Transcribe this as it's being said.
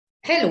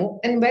Hello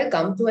and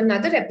welcome to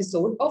another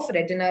episode of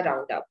Retina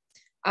Roundup.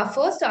 Our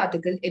first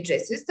article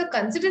addresses the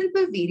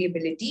considerable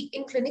variability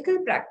in clinical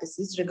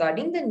practices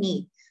regarding the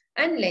need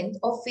and length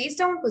of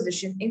face-down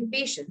position in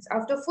patients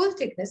after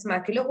full-thickness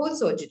macular hole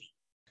surgery.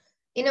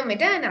 In a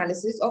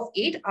meta-analysis of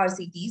 8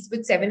 RCTs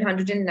with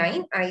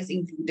 709 eyes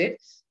included,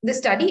 the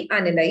study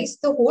analyzed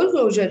the hole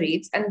closure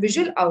rates and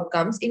visual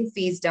outcomes in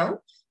face-down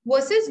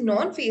versus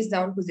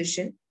non-face-down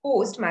position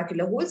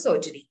post-macular hole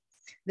surgery.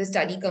 The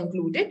study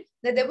concluded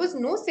that there was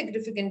no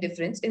significant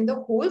difference in the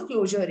hole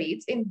closure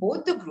rates in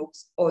both the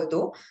groups,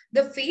 although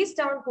the face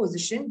down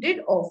position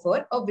did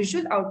offer a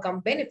visual outcome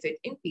benefit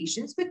in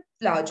patients with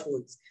large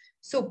holes.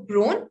 So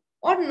prone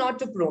or not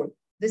to prone,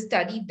 the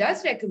study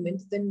does recommend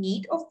the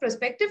need of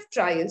prospective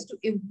trials to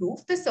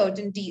improve the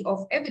certainty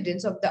of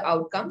evidence of the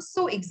outcomes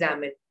so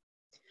examined.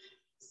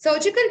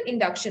 Surgical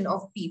induction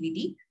of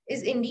PVD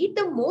is indeed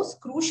the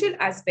most crucial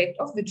aspect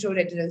of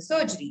vitreoretinal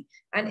surgery,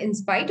 and in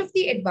spite of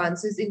the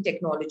advances in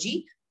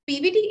technology,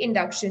 PVD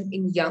induction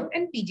in young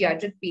and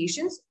pediatric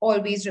patients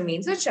always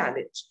remains a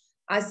challenge.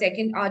 Our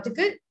second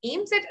article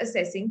aims at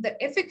assessing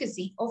the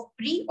efficacy of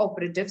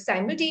pre-operative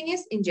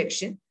simultaneous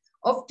injection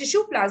of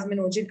tissue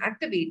plasminogen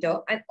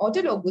activator and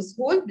autologous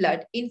whole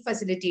blood in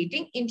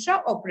facilitating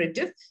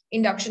intraoperative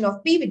induction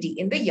of PVD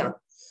in the young.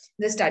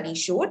 The study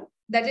showed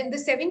that in the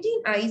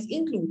 17 eyes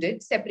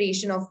included,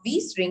 separation of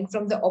V-string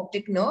from the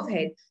optic nerve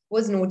head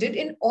was noted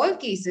in all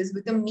cases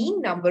with a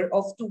mean number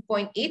of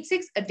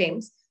 2.86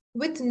 attempts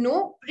with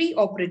no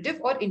preoperative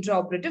or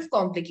intraoperative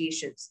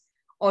complications.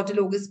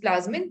 Autologous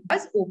plasmin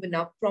does open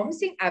up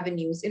promising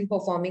avenues in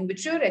performing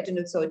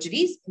vitreoretinal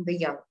surgeries in the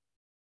young.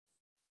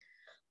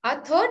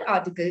 Our third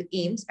article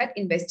aims at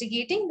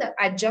investigating the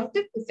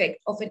adjunctive effect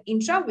of an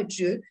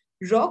intravitreal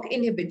ROCK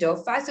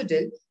inhibitor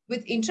fasudil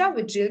with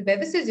intravitreal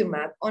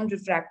bevacizumab on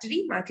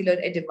refractory macular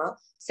edema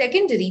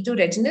secondary to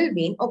retinal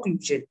vein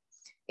occlusion.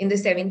 In the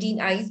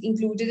 17 eyes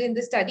included in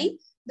the study,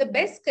 the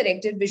best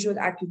corrected visual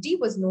acuity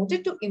was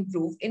noted to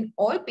improve in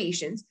all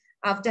patients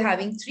after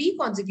having 3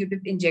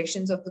 consecutive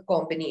injections of the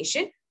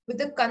combination with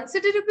a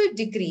considerable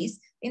decrease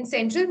in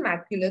central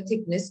macular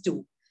thickness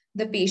too.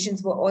 The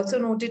patients were also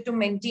noted to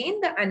maintain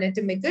the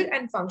anatomical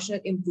and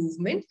functional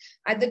improvement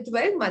at the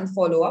 12-month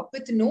follow-up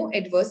with no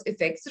adverse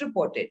effects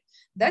reported,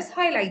 thus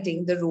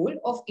highlighting the role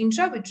of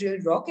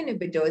intravitreal ROCK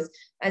inhibitors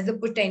as the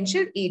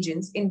potential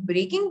agents in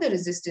breaking the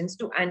resistance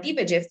to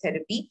anti-VEGF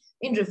therapy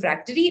in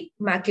refractory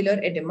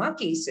macular edema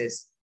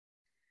cases.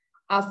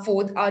 Our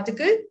fourth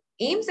article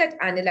aims at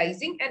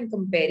analyzing and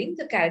comparing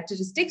the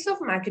characteristics of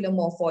macular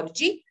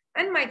morphology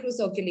and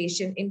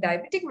microcirculation in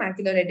diabetic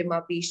macular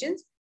edema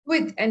patients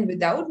with and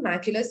without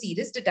macular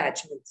serous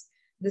detachments.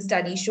 The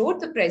study showed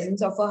the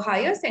presence of a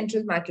higher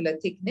central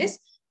macular thickness,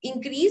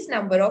 increased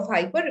number of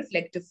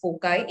hyperreflective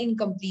foci in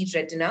complete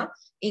retina,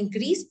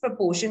 increased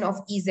proportion of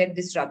EZ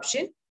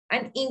disruption,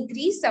 and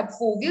increased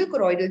subfoveal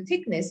choroidal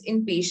thickness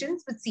in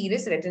patients with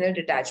serous retinal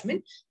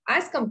detachment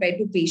as compared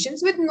to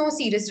patients with no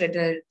serous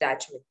retinal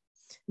detachment.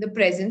 The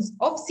presence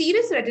of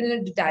serous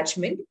retinal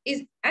detachment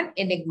is an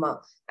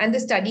enigma, and the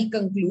study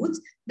concludes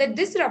that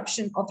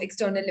disruption of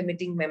external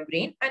limiting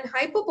membrane and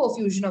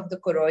hyperperfusion of the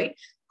choroid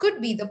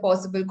could be the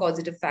possible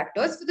causative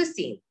factors for the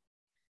same.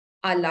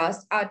 Our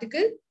last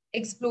article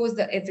explores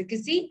the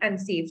efficacy and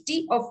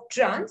safety of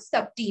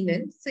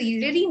transsubtenon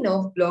ciliary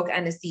nerve block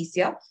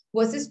anesthesia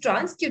versus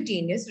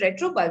transcutaneous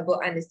retrobulbar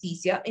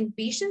anesthesia in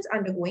patients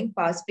undergoing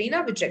pars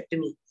plana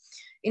vitrectomy.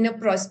 In a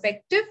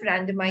prospective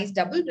randomized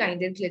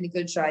double-blinded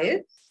clinical trial,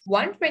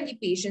 120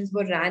 patients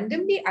were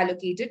randomly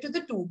allocated to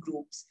the 2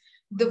 groups.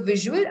 The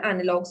visual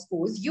analog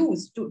scores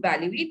used to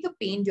evaluate the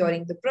pain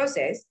during the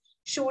process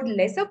showed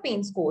lesser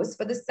pain scores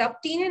for the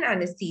subtenon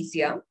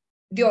anesthesia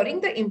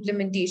during the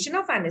implementation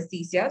of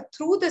anesthesia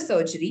through the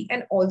surgery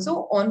and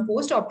also on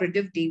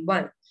post-operative day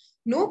 1.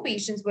 No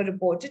patients were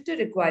reported to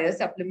require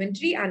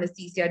supplementary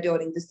anesthesia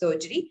during the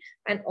surgery,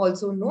 and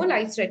also no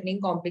life-threatening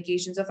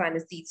complications of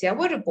anesthesia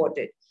were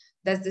reported.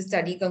 Thus, the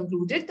study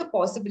concluded the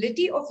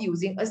possibility of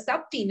using a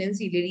subtenon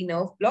ciliary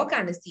nerve block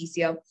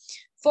anesthesia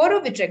for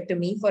a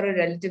vitrectomy for a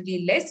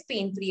relatively less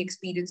pain-free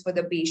experience for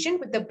the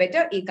patient with a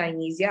better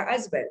akinesia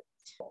as well.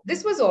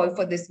 This was all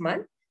for this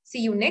month. See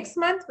you next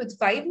month with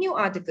 5 new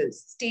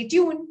articles. Stay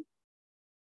tuned.